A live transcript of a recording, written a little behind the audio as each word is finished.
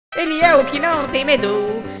Ele é o que não tem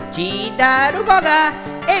medo de dar o boga.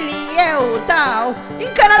 Ele é o tal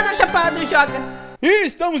Encanador chapado Joga. E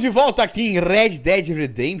estamos de volta aqui em Red Dead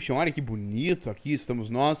Redemption. Olha que bonito, aqui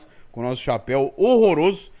estamos nós com o nosso chapéu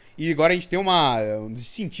horroroso. E agora a gente tem um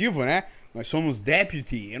distintivo, né? Nós somos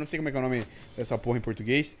Deputy. Eu não sei como é que é o nome dessa porra em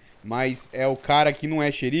português, mas é o cara que não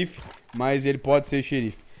é xerife, mas ele pode ser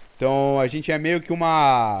xerife. Então a gente é meio que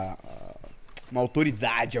uma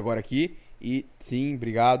autoridade agora aqui. E sim,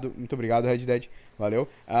 obrigado, muito obrigado Red Dead, valeu.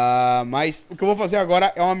 Mas o que eu vou fazer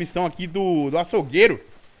agora é uma missão aqui do açougueiro,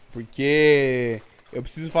 porque eu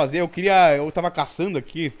preciso fazer, eu tava caçando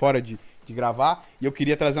aqui fora de gravar, e eu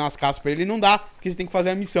queria trazer umas caças pra ele, e não dá, porque você tem que fazer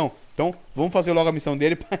a missão. Então, vamos fazer logo a missão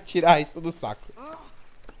dele pra tirar isso do saco.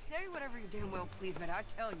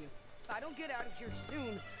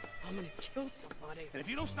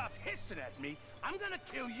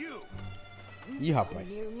 Ih, rapaz.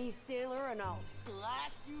 You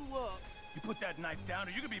put that knife down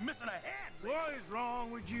or you're gonna be missing a hand. What is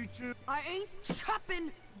wrong with you two? I ain't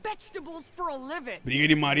chopping vegetables for a living. Briga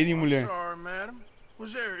de marido e mulher. Sorry, madam.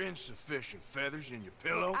 Was there insufficient feathers in your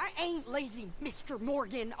pillow? I ain't lazy, Mr.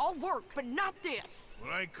 Morgan. I'll work, but not this.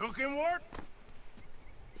 Well, ain't cooking work?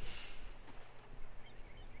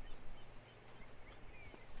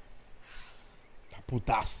 Tá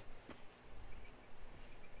putaça.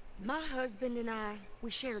 My husband and I,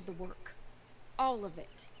 we shared the work. All of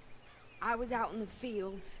it. I was out in the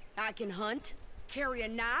fields. I can hunt, carry a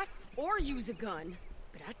knife, or use a gun.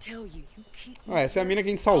 But I tell you, you keep. Essa é a mina que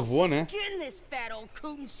a gente salvou, né? Skin this fat old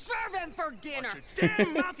coot and serve him for dinner. Watch your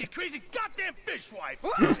damn mouth, you crazy goddamn fishwife!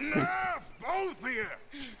 Enough, both of you.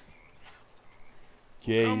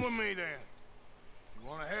 Que é Come isso? with me then. You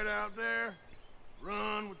wanna head out there,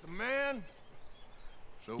 run with the man?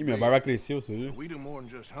 So Ih, minha barba cresceu, você viu? we do more than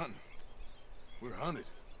just hunting. We're hunted.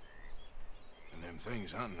 And them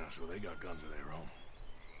things hunting us, well, they got guns of their own.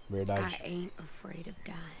 Verdade. I ain't afraid of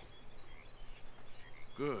dying.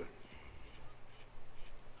 Good.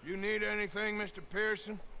 You need anything, Mr.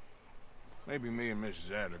 Pearson? Maybe me and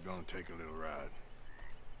Mrs. Adler are gonna take a little ride.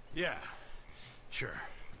 Yeah, sure.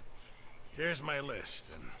 Here's my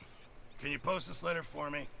list, and can you post this letter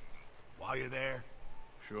for me while you're there?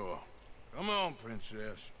 Sure. Come on,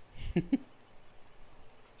 princess.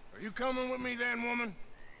 Are you coming with me then, woman?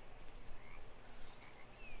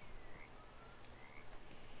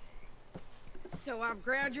 So I've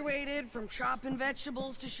graduated from chopping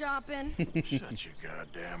vegetables to shopping. Shut your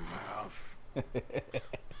goddamn mouth.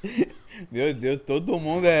 Meu Deus, todo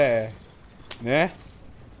mundo é... Né?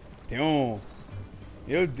 Tem um...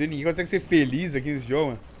 Meu Deus, ninguém consegue ser feliz aqui nesse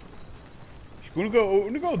jogo, mano. Acho que o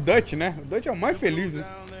único é o Dutch, né? O Dutch é o mais feliz, né?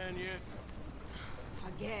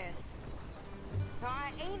 I guess.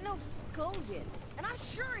 I ain't no scullion, and I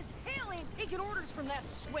sure as hell ain't taking orders from that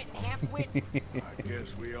sweating half-wit. I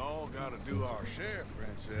guess we all gotta do our share,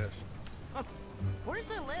 princess. Where's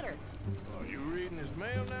that letter? Oh, you reading his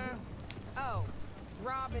mail now? Oh,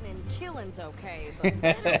 robbing and killing's okay, but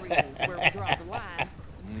letter reading's where we draw the line.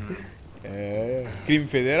 É... Crime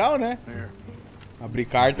federal, né? Here. Abrir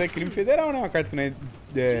carta é crime federal, né? Uma carta que não é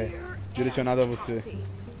direcionada a você.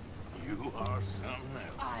 You are something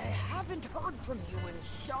else. I haven't heard from you in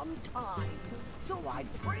some time, so I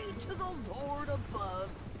pray to the Lord above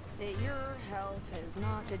that your health has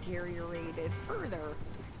not deteriorated further.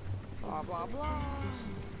 Blah, blah, blah.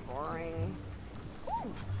 It's boring.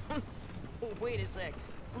 Ooh. Wait a sec.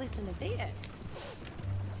 Listen to this.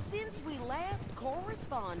 Since we last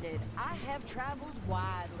corresponded, I have traveled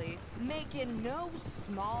widely, making no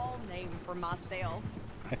small name for myself.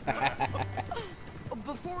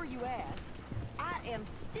 Before you ask, I am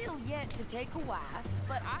still yet to take a wife,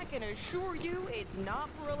 but I can assure you it's not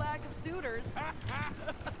for a lack of suitors.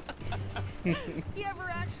 You ever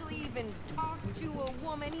actually even talked to a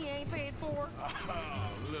woman he ain't paid for? Oh,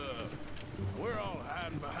 look. We're all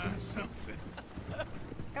hiding behind something.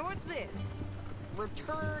 And what's this?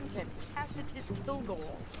 Return to Tacitus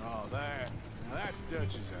Kilgore. Oh, that's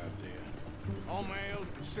Dutch's idea. All mail to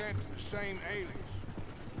be sent to the same alias.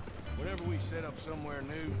 Whenever we set up somewhere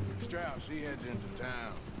new, Strauss, he heads into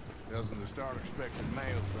town. Tells them to start expecting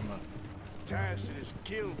mail from a Tacitus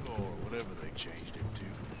Kilgore, whatever they changed him to.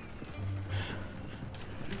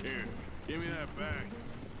 Here, give me that bag.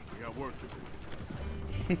 We got work to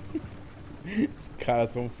do. Os caras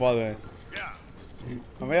são foda, né? Yeah.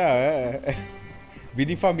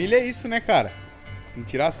 Vida em família é isso, né, cara? Tem que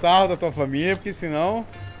tirar sarro da tua família, porque senão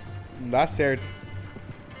não dá certo.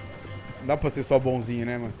 Não dá pra ser só bonzinho,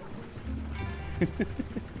 né, mano?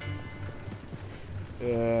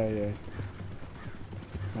 Ai, ai.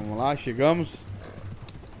 Vamos lá, chegamos.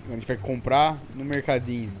 A gente vai comprar no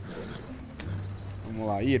mercadinho. Vamos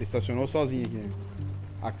lá. Ih, ele estacionou sozinho aqui, né?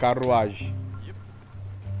 A carruagem.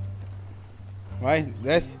 Vai,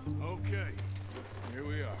 desce. Okay, here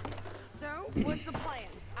we are. So, what's the plan?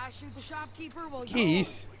 I shoot the shopkeeper while Que you...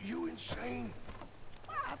 isso? You insane?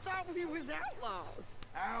 I thought we was outlaws.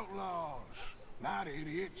 Outlaws, not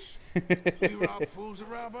idiots. We rob fools that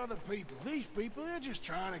rob other people. These people, they're just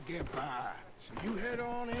trying to get by. So you head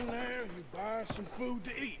on in there and you buy some food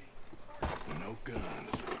to eat. No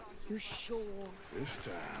guns. You're sure? This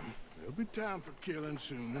time, there'll be time for killing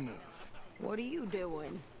soon enough. What are you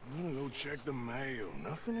doing? I'm gonna go check the mail.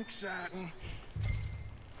 Nothing exciting.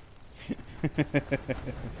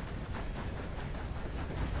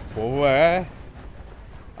 Pô, é.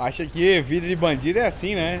 Acha que vida de bandido é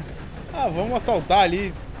assim, né? Ah, vamos assaltar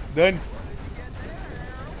ali. Dane-se.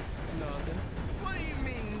 What do you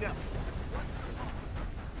mean, nothing?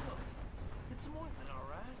 It's an ointment, all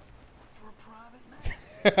right? For a private man.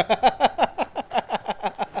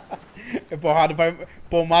 É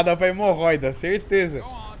pomada pra hemorroida, certeza.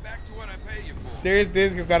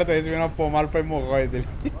 Certeza que o cara tá recebendo uma pomada pra hemorroida ali.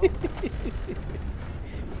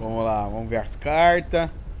 Vamos lá, vamos ver as cartas.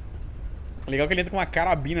 Legal que ele entra com uma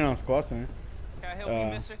carabina nas costas, né?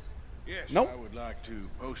 Yes, Não. I would like to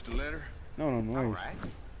post a letter. Não é isso.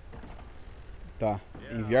 Tá,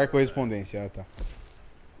 enviar correspondência, tá.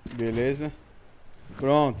 Beleza.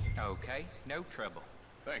 Pronto, Okay, no trouble.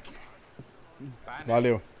 Thank you.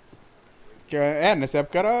 valeu. Nessa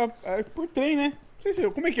época era por trem, né? Não sei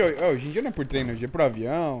se, como é que é? Hoje em dia não é por trem, né? Hoje é por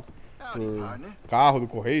avião, por carro do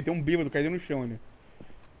correio. Tem um bêbado caído no chão ali.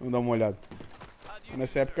 Vamos dar uma olhada.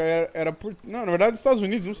 Nessa época era por... Não, na verdade, nos Estados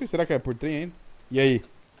Unidos, não sei se será que é por trem ainda. E aí?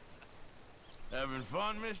 Having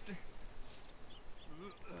fun, mister?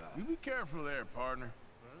 You be careful there, partner.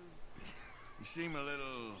 You seem a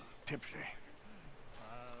little tipsy.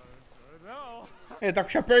 No. Ele tá com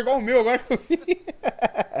o chapéu igual o meu agora que eu vi.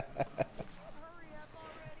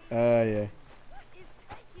 Ai, ai.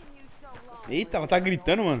 Eita, ela tá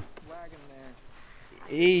gritando, mano.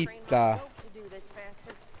 Eita.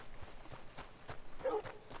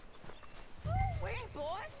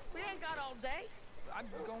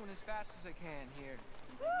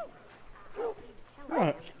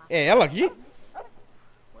 Ah, é ela aqui?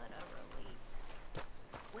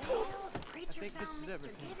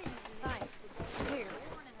 Here,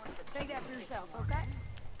 take that for yourself, okay?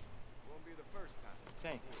 Won't be the first time.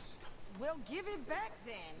 Thanks. Well, give it back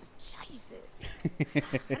then. Jesus.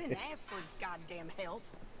 I didn't ask for his goddamn help.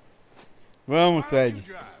 Vamos, Why don't you Sed.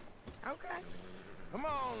 drive? Okay. Come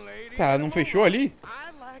on, lady. Tá, não fechou ali?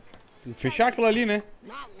 I like... Tem que fechar aquilo ali, né?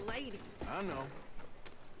 Not lady. I know.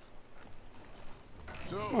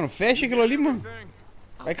 So, Mano, fecha aquilo ali, mano. everything?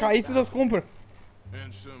 Vai cair todas as compras.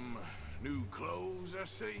 And some new clothes, I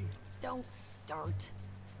see. Don't start.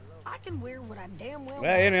 I can wear what I damn well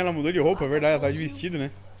É, want. né? Ela mudou de roupa, é verdade. Ela tá de vestido, né?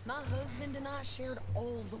 My husband and I shared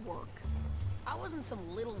all the work. I wasn't some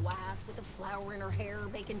little wife with a flower in her hair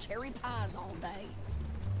baking cherry pies all day.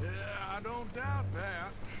 Yeah, I don't doubt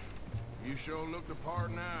that. You sure look the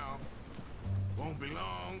part now. Won't be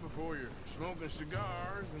long before you're smoking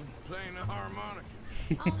cigars and playing the harmonica.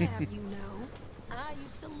 I'll have you know, I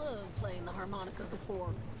used to love playing the harmonica before.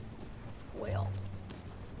 Well,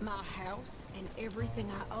 my house and everything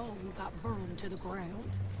I own got burned to the ground.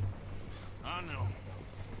 I know.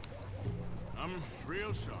 I'm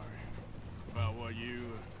real sorry about what you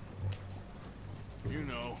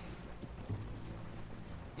know.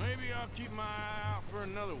 Maybe I'll keep my eye out for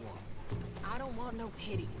another one. I don't want no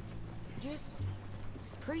pity. Just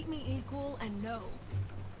treat me equal and know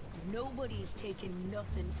nobody's taking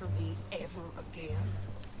nothing from me ever again.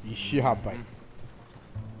 Ixi, rapaz.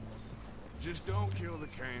 Just don't kill the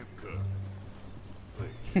camp cook.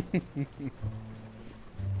 Please.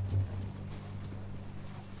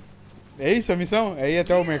 É isso a missão? É ir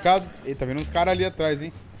até o mercado? Ei, tá vendo uns caras ali atrás,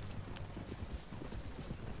 hein?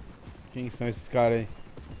 Quem são esses caras aí?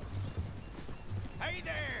 Hey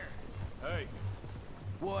there! Hey,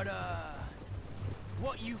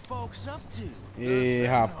 What you folks up to? Ih,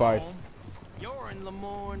 rapaz. You're in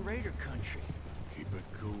Lemoyne Raider country. keep it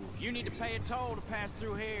cool. You need to pay a toll to pass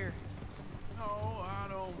through here. No, I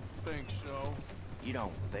don't think so. You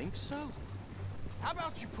don't think so? How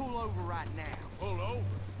about you pull over right now? Pull over.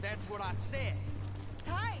 That's what I said.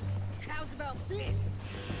 Hey, how's about this?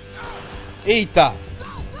 Eita! Go,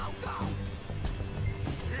 go, go!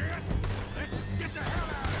 Shit! Let's get the hell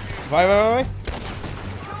out of here. Vai.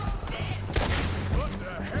 What the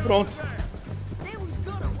hell Pronto. was that? They was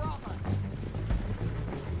gonna rob us.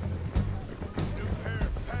 New pair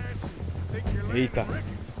of pants and think you're landing Eita.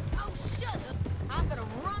 rickets. Oh, shut up. I'm gonna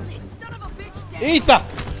run this son of a bitch down. Eita!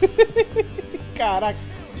 Caraca.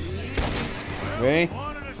 Vem.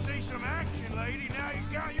 Wanted to see some action, lady. Now you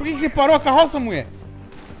got Por your que você parou a carroça, mulher?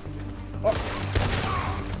 Ó.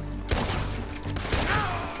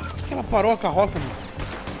 Por que ela parou a carroça, mulher?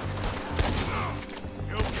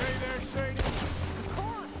 You okay there, Sadie? Of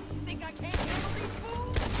course. You think I can't handle these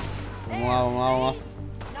fools? Vamos lá, vamos lá, vamos lá.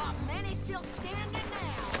 Not many still standing now.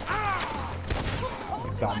 Told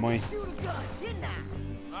you I Tamanho. could shoot a gun, didn't I?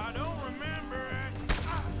 I don't remember it.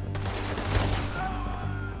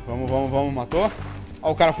 Vamos, vamos, vamos. Matou?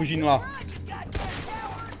 Ó o cara fugindo lá. Right, you goddamn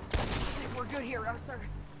coward. I think we're good here, Arthur.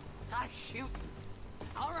 I shoot.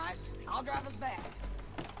 All right, I'll drive us back.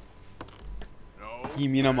 No. Que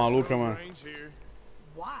mina maluca, mano. Trains here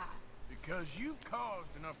Why? because you've caused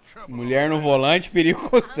enough trouble. Mulher no volante, perigo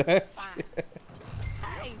constante. Fine.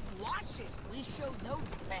 Hey, watch it. We showed those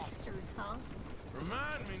bastards, huh?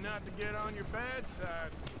 Remind me not to get on your bad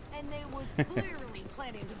side. And they was clearly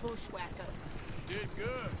planning to bushwhack us. Did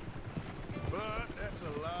good. But that's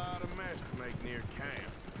a lot of mess to make near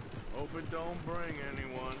camp. Hope it don't bring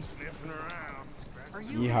anyone sniffing around. Are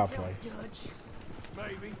you Ih, gonna tell rapaz. Dutch?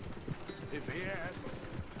 Maybe, if he asks.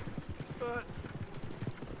 But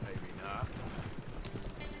maybe not.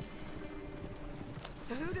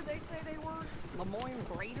 So who did they say they were? Lemoyne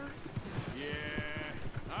Raiders?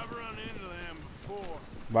 Yeah, I've run into them before.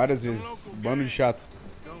 Várias vezes. Bando de chato.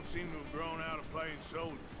 Don't seem to have grown out of playing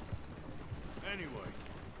soldiers. Anyway,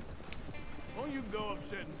 won't you go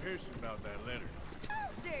upsetting Pearson about that letter? How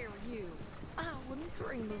dare you? I wouldn't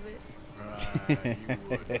dream of it. Right, you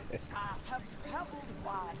would. I have traveled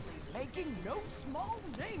widely, making no small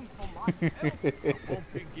name for myself. I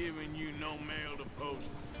won't be giving you no mail to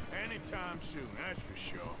post anytime soon, that's for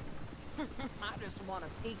sure. I just want to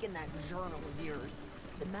peek in that journal of yours.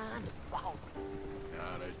 The mind boggles.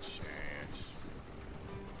 Not a chance.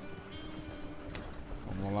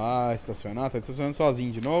 Vamos lá, estacionar. Tá estacionando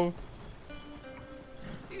sozinho de novo.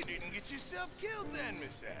 You didn't get yourself killed then,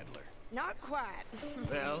 Miss Adler. Not quite.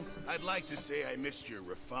 Well, I'd like to say I missed your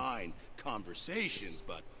refined conversations,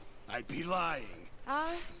 but I'd be lying.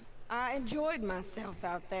 I enjoyed myself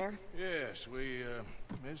out there. Yes,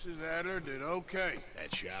 Mrs. Adler did okay.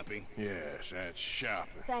 That shopping? Yes, that's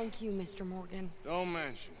shopping. Thank you, Mr. Morgan. Don't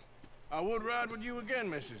mention. I would ride with you again,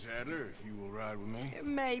 Mrs. Adler, if you will ride with me.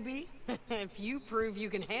 Maybe. If you prove you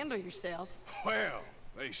can handle yourself. Well,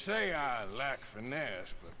 they say I lack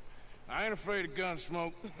finesse, but I ain't afraid of gun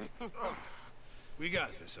smoke. We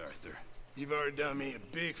got this, Arthur. You've already done me a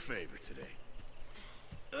big favor today.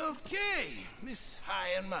 Okay, Miss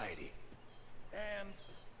High and Mighty. And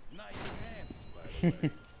nice pants, by the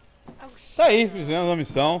way. Oh, Tá aí, fizemos a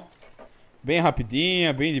missão. Bem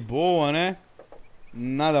rapidinha, bem de boa, né?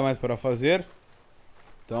 Nada mais para fazer.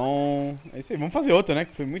 Então, é isso aí. Vamos fazer outra, né?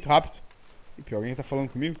 Que foi muito rápido. E pior, alguém tá falando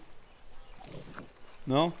comigo?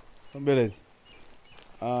 Não? Então, beleza.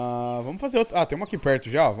 Vamos fazer outra. Ah, tem uma aqui perto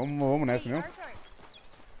já, ó. Vamos nessa mesmo.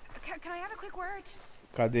 Arthur, can I have a quick word?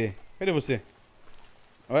 Cadê? Cadê você?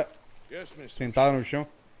 Ué, Yes, Miss. sentada no chão.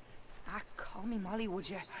 Ah, call me Molly, would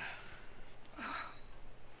you?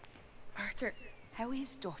 Arthur, how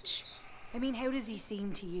is Dutch? I mean, how does he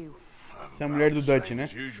seem to you? Você é a mulher do Dutch, Same né?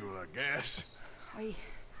 as usual, I guess. I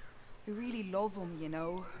really love him, you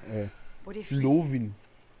know. É. But if, Lovin.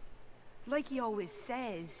 like he always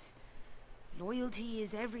says, loyalty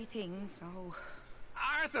is everything, so...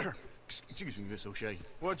 Arthur! Excuse me, Miss O'Shea.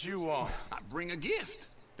 What you want? I bring a gift.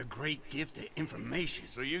 The great gift of information.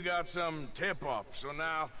 So you got some tip-off, so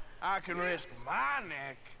now I can risk my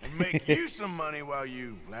neck and make you some money while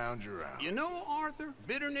you lounge around. You know, Arthur,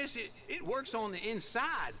 bitterness, it works on the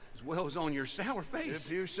inside as well as on your sour face.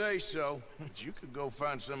 If you say so, you could go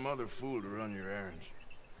find some other fool to run your errands.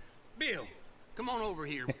 Bill, come on over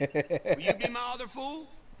here. Will you be my other fool?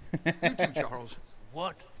 You too, Charles.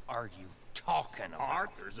 What are you talking about?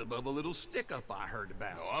 Arthur's above a little stick-up I heard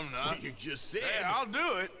about. No, I'm not. You just said... Hey, I'll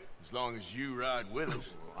do it, as long as you ride with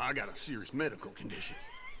us. I got a serious medical condition.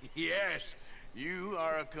 Yes, you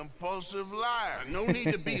are a compulsive liar. No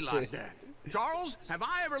need to be like that. Charles, have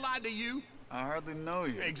I ever lied to you? I hardly know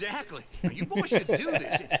you. Exactly. Now, you boys should do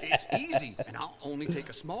this. It's easy, and I'll only take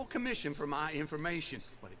a small commission for my information.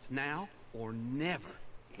 But it's now or never.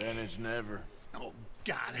 Then it's never. Oh,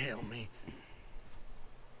 God help me.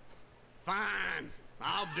 Fine,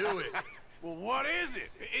 I'll do it. Well, what is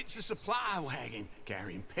it? It's a supply wagon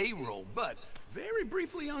carrying payroll, but very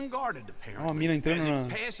briefly unguarded, apparently. Ó, a mina entrando As na... it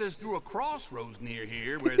passes through a crossroads near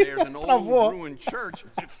here where there's an old Travou. ruined church.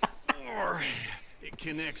 Before it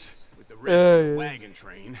connects with the rest of the wagon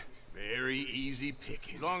train. Very easy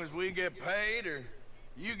pickings. As long as we get paid or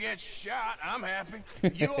you get shot, I'm happy.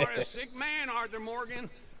 You are a sick man, Arthur Morgan.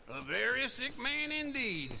 A very sick man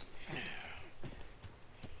indeed.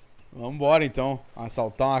 Vambora então.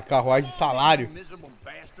 Assaltar uma carruagem de salário. Miserable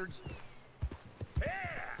bastards.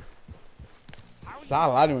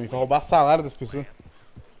 Salário, mano. Vai roubar salário das pessoas.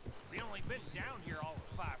 We only been down here all of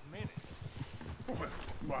 5 minutes.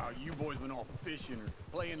 While you boys been off fishing or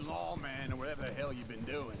playing lawman or whatever the hell you've been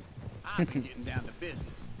doing, I've been getting down to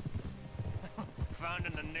business.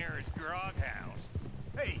 Finding the nearest grog house.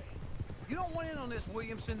 Hey, you don't want in on this,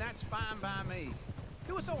 Williamson, that's fine by me.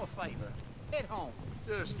 Do us all a favor. Head home.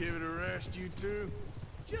 Just give it a rest, you two.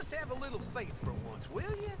 Just have a little faith for once,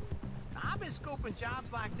 will you? I've been scoping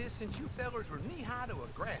jobs like this since you fellers were knee-high to a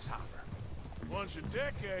grasshopper. Once a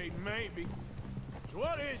decade, maybe. So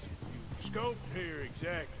what is it you've scoped here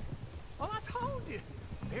exactly? Well, I told you.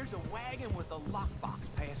 There's a wagon with a lockbox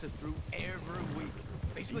passes through every week.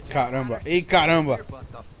 They switch out Caramba, riders ei to start caramba. here,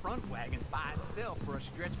 but the front wagon's by itself for a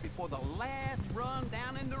stretch before the last run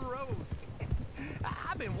down into roads.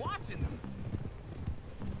 I've been watching them.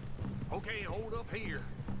 Okay, hold up here.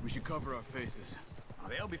 We should cover our faces. Now,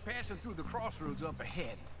 they'll be passing through the crossroads up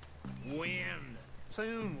ahead. When?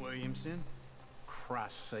 Soon, Williamson.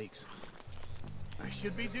 Christ's sakes. I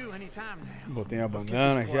should be due any time now. Botei a Let's get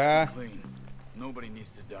bandana this já. quiet and clean. Nobody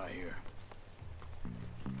needs to die here.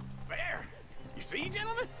 There! You see,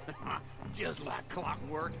 gentlemen? Just like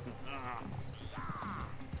clockwork.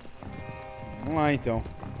 Vamos lá então.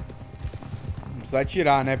 Não precisa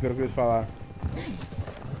atirar, né? Pelo que eles falaram.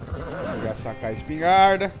 Vou já sacar a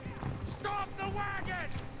espingarda. Stop the wagon!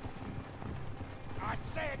 I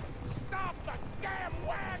said, stop the damn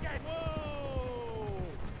wagon! Whoa!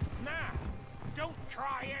 Now, don't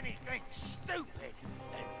try anything stupid,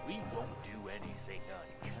 and we won't do anything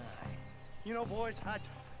unkind. You know, boys,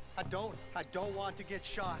 I don't want to get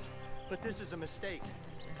shot, but this is a mistake.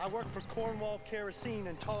 I work for Cornwall Kerosene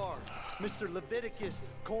and Tar, Mr. Leviticus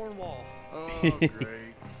Cornwall. Oh,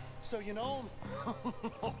 great. So you know him?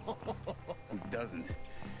 Who doesn't?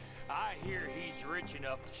 I hear he's rich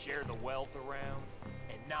enough to share the wealth around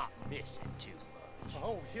and not miss it too much.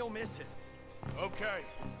 Oh, he'll miss it. Okay,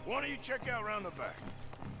 why don't you check out around the back?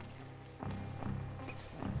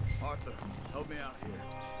 Arthur, help me out here.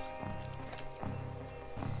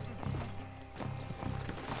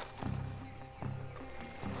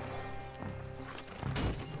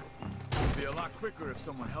 It'd be a lot quicker if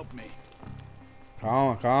someone helped me.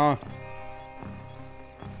 Calma, calma.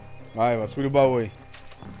 Vai, vasculha o baú aí.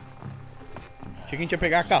 Achei que a gente ia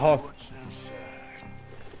pegar a carroça.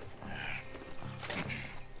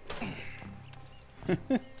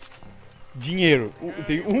 Dinheiro.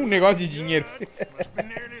 Tem um negócio de dinheiro.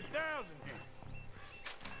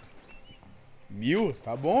 1000?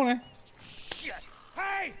 Tá bom, né? Shit!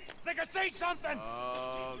 Hey! Think I see something!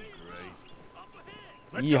 Oh,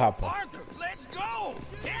 great. Ih, rapaz. Arthur, let's go!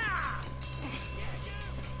 Yeah!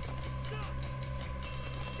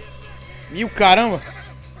 1000, caramba.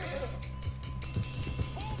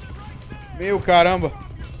 Meu caramba.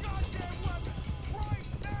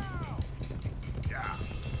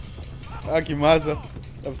 Ah, que massa. Dá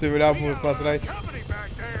pra você olhar pra trás.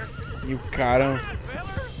 E o caramba.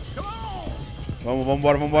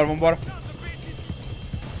 Vambora, vambora, vambora.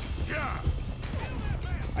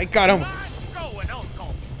 Ai, caramba.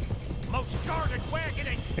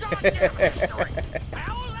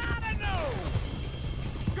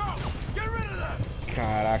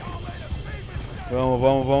 Caraca.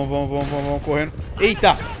 Vamos correndo.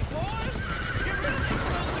 Eita.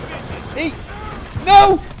 Ei.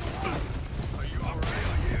 Não.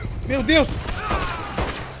 Meu Deus.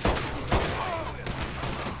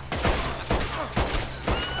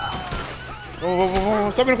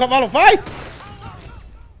 Vamos, sobe no cavalo, vai!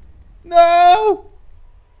 Não! Por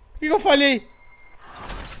que eu falhei?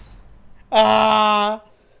 Ah!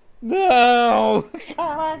 Não!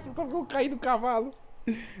 Caraca, só que eu caí do cavalo.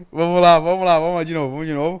 Vamos lá, de novo.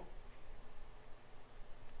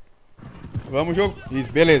 Vamos, jogo.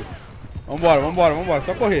 Isso, beleza. Vambora,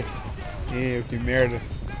 só correr. Meu, que merda.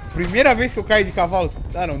 Primeira vez que eu caí de cavalo.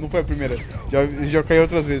 Ah, não foi a primeira. Já caí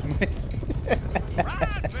outras vezes, mas...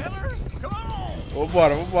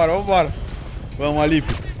 Vambora. Vamos,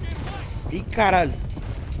 Alípio. Ih, caralho.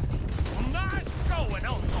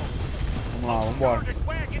 Vamos lá, vambora.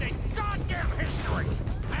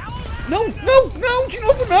 Não, de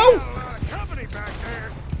novo não.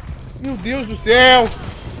 Meu Deus do céu.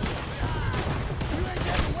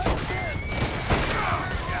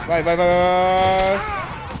 Vai.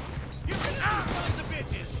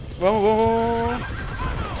 Vamos.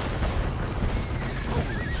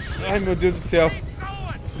 Ai, meu Deus do céu.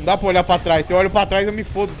 Não dá pra olhar pra trás. Se eu olho pra trás, eu me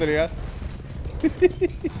fodo, tá ligado?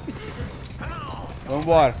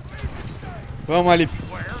 Vambora. Vamos, Alip.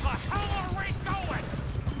 Where the hell are we going?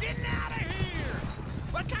 Getting out of here!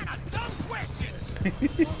 What kind of dumb questions?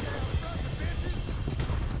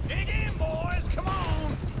 Dig in, boys. Come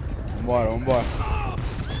on. Vambora, vambora.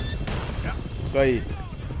 Isso aí.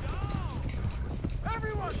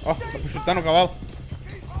 Ó, tá pra chutar no cavalo.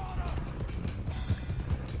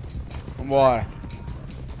 Vambora.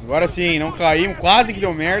 Agora sim, não caímos. Quase que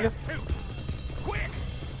deu merda. Quick!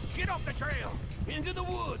 Get off the trail. Into the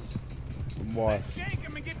woods. Vambora. Shake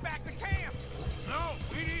him and get back to camp. No,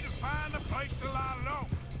 we need to find a place to lie low.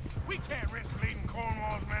 We can't risk leading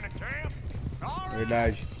Cornwall's men to camp. All right.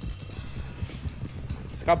 Verdade.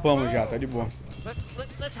 Escapamos já, tá de boa.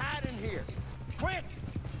 Let's hide in here. Quick!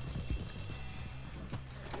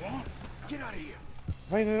 Get out of here.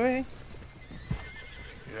 Vai, vai, vai.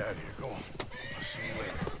 Get out of here. Go on. I'll see you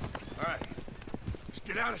later. All right. Let's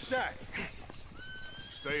get out of sight.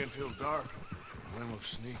 Stay until dark, and then we'll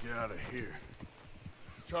sneak out of here.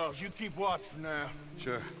 Charles, you keep watch for now.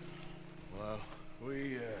 Sure. Well,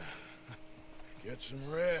 we, get some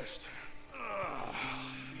rest.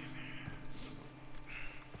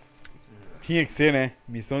 Tinha que ser, né?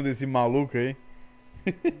 Missão desse maluco aí.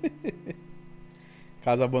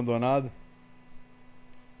 Casa abandonada.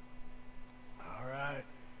 All right.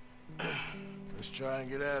 Let's try and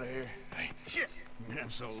get out of here. Hey, shit.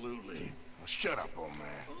 Absolutely. Well, shut up, old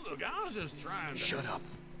man. Look, I was just trying to... Shut up.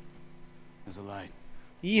 There's a light.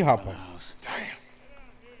 Ih, rapaz. Damn.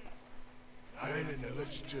 All right, now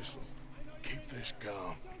let's just keep this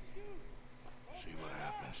calm. See what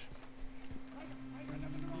happens.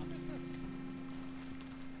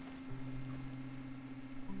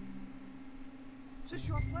 Is this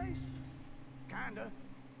your place? Kinda.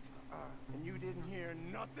 And you didn't hear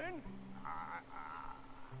nothing?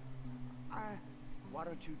 Why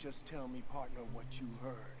don't you just tell me, partner, what you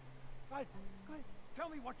heard? Go ahead. Tell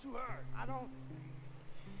me what you heard. I don't...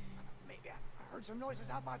 Maybe I heard some noises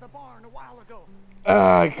out by the barn a while ago.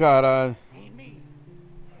 Ai, caralho. Ain't me.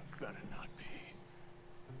 Better not be.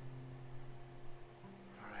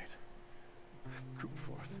 All right. Group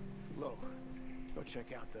forth. Low. Go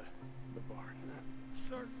check out the barn.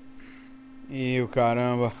 Sir. Ih, o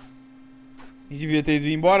caramba. A gente devia ter ido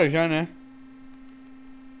embora já, né?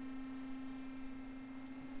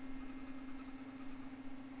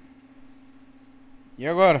 E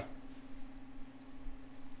agora?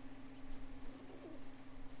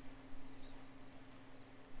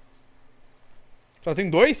 Só tem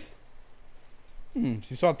dois?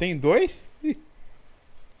 Se só tem dois? Ih.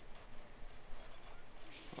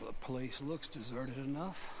 Well, the place looks deserted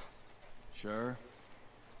enough. Sure.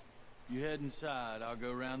 You head inside, I'll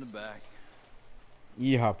go round the back.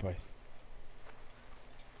 Ih, rapaz.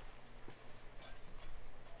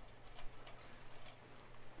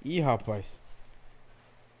 Ih, rapaz.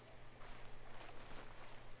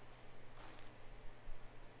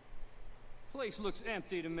 Place looks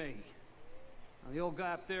empty to me. Now, the old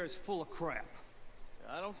guy up there is full of crap.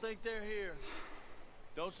 I don't think they're here.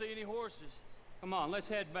 Don't see any horses. Come on, let's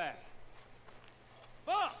head back.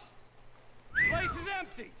 Boss! Place is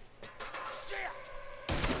empty. Shit!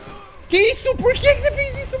 Que isso? Por que você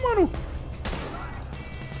fez isso, mano?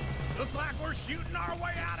 Looks like we're shooting our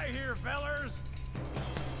way out of here, fellers.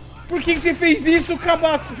 Por que você fez isso,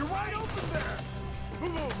 cabaço? You're wide open there.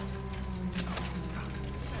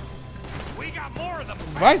 We got more of the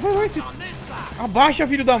Vai, vai, vai. on this side. Abaixa,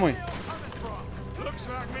 filho da mãe. Looks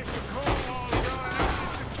like Mr. Cornwall's gone out to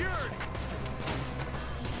security.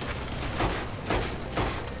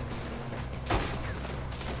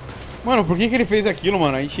 Mano, por que ele fez aquilo,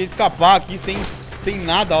 mano? A gente ia escapar aqui sem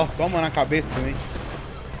nada, ó. Toma na cabeça também.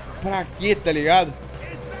 Pra quê, tá ligado?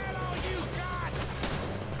 Is that all you got?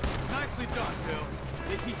 Nicely done, Bill.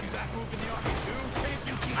 They teach you that move in the army too? Can't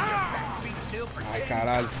you keep your back feet still for Ai,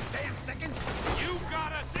 caralho. Damn seconds. You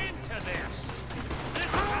got us into this.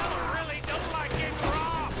 This fella really don't like getting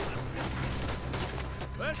robbed.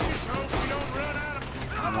 Let's just hope we don't run out of...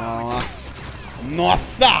 Vamos lá.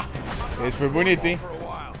 Nossa! Esse foi bonito, hein? For a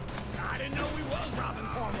while. I didn't know we was robbing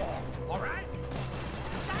Cornwall. All right?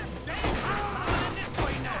 God damn, I'm coming this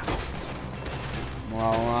way now.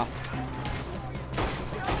 Vamos lá.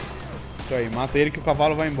 Isso aí, mata ele que o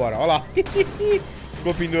cavalo vai embora. Olha lá.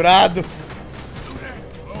 Ficou pendurado.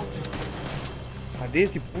 Cadê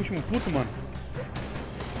esse último puto, mano?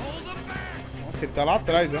 Nossa, ele tá lá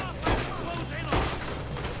atrás, ó.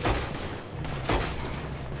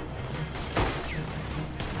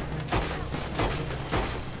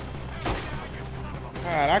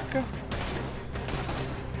 Caraca.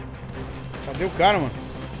 Cadê o cara, mano?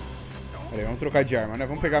 Pera aí, vamos trocar de arma, né?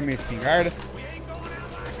 Vamos pegar minha espingarda. We ain't going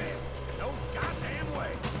out like this. No goddamn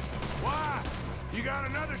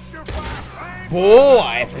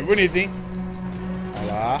Boa! Essa foi bonita, hein?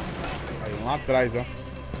 Olha lá. Aí, um lá atrás, ó.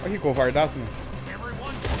 Olha que covardaço, mano.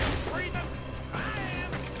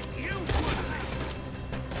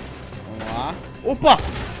 Vamos lá. Opa!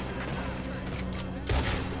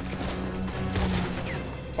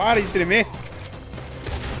 Para de tremer.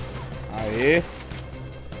 Aê.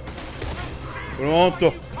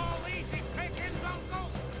 Pronto.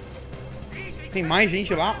 Tem mais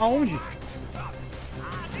gente lá? Aonde?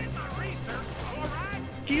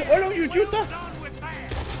 Olha onde o tio tá.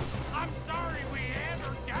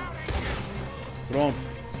 Pronto.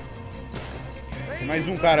 Tem mais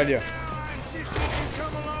um cara ali, ó.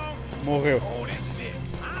 Morreu.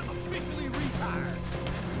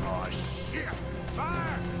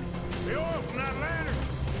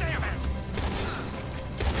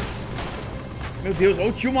 Meu Deus, olha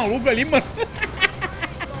o tio maluco ali, mano.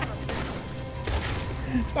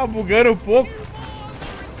 Tá bugando um pouco.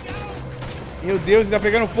 Meu Deus, tá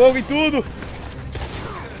pegando fogo e tudo.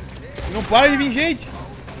 E não para de vir gente.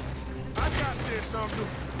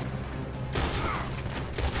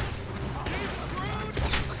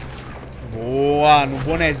 Boa, no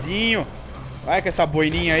bonezinho. Vai com essa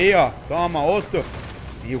boininha aí, ó. Toma, outro.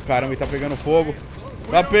 Ih, o caramba, ele tá pegando fogo.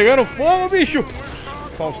 Tá pegando fogo, bicho.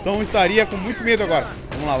 Faustão estaria com muito medo agora.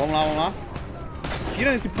 Vamos lá, vamos lá, vamos lá.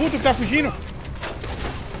 Tira desse puto que tá fugindo.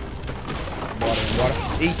 Bora, bora.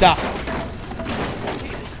 Eita.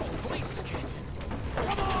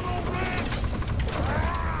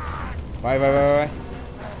 Vai, vai, vai, vai.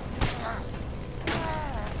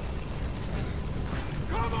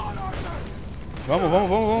 Vamos, vamos,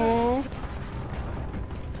 vamos, vamos.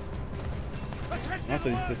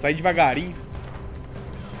 Nossa, sai devagarinho.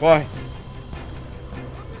 Corre.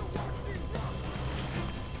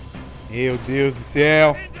 Meu Deus do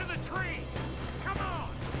céu.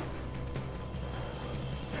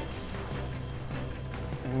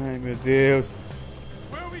 Ai, meu Deus.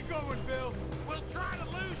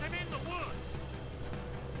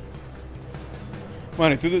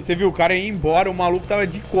 Mano, tudo, você viu o cara ir embora, o maluco tava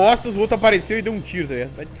de costas, o outro apareceu e deu um tiro, tá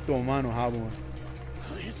ligado? Vai tomar no rabo, mano.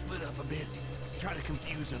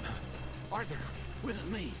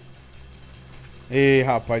 Ei,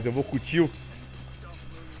 rapaz, eu vou com o tio.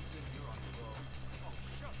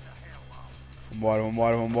 Vambora,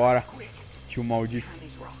 vambora, vambora. Tio maldito.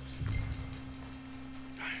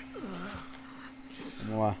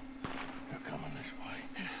 Vamos lá.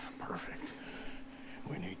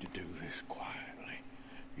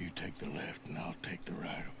 You take the left and I'll take the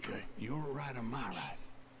right, okay? You're right on my right.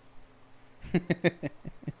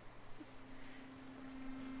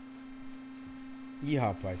 Ih,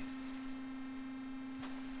 rapaz.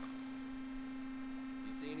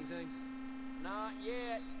 You see anything? Not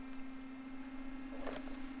yet.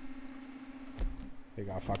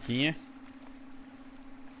 Pegar a faquinha.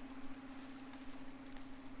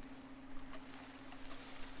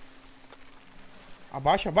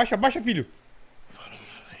 Abaixa, abaixa, abaixa, filho.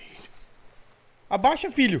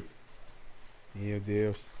 Abaixa, filho. Meu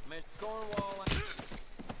Deus.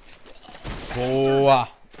 Boa.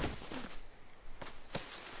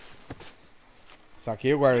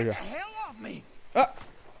 Saquei o guarda já. Ah.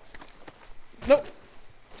 Não.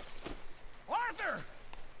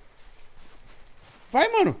 Vai,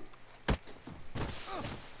 mano.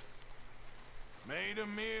 Made a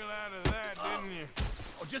meal out of that, didn't you?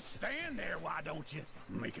 Oh, just stand there, why don't you?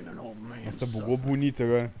 Making an old man. Nossa, bugou bonito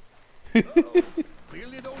agora.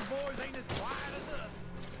 Clearly those boys ain't as quiet as us.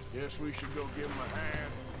 Guess we should go give them a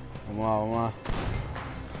hand. Vamos lá, vamos lá.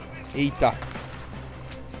 Eita.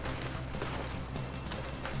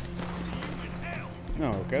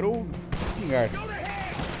 Não, eu quero o espingarda.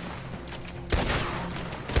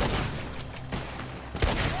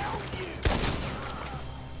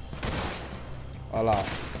 Olha lá.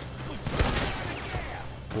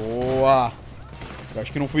 Boa. Eu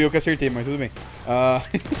acho que não fui eu que acertei, mas tudo bem.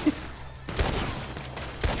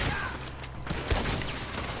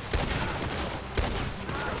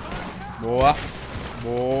 Boa.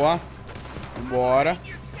 Boa. Vambora.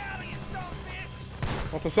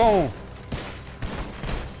 Falta só um.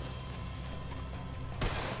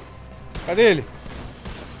 Cadê ele?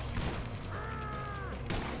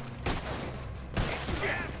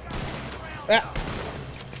 É.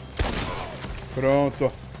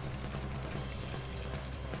 Pronto.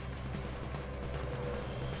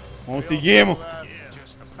 Conseguimos.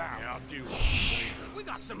 We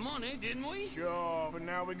got some money, didn't we? Sure, but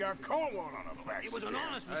now we got Cornwall on our backs. It was an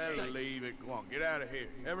honest mistake. I'll leave it. Go on, get out of here.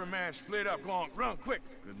 Every man split up. Go on, run quick.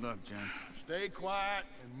 Good luck, gents. Stay quiet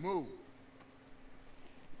and move.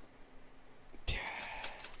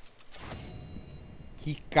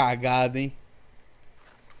 Que cagada, hein?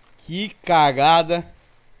 Que cagada.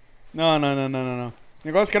 Não.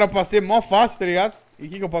 Negócio que era pra ser mó fácil, tá ligado? E o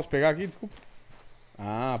que eu posso pegar aqui? Desculpa.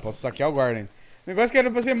 Ah, posso saquear o guarda ainda. Negócio que era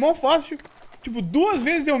pra ser mó fácil. Tipo, 2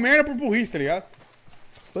 vezes deu merda por burrice, tá ligado?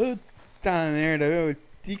 Puta merda, eu vou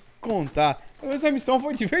te contar. Mas a missão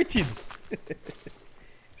foi divertida.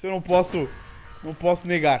 Isso eu não posso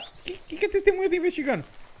negar. O que a testemunha tá investigando?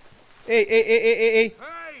 Ei. Hey!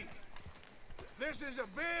 This is a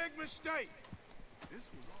big mistake. This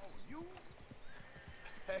was all you?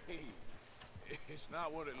 Hey, it's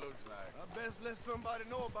not what it looks like. I best let somebody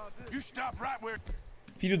know about this. You stop right where...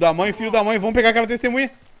 Filho da mãe. Vamos pegar aquela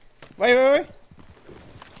testemunha. Vai.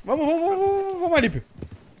 Vamos, Alípio.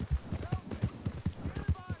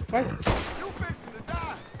 Vai.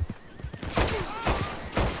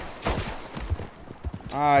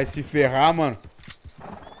 Ai, se ferrar, mano.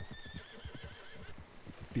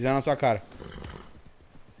 Pisar na sua cara.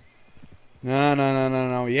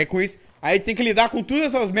 Não. E é com isso. Aí tem que lidar com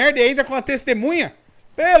todas essas merdas e ainda com a testemunha.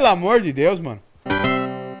 Pelo amor de Deus, mano.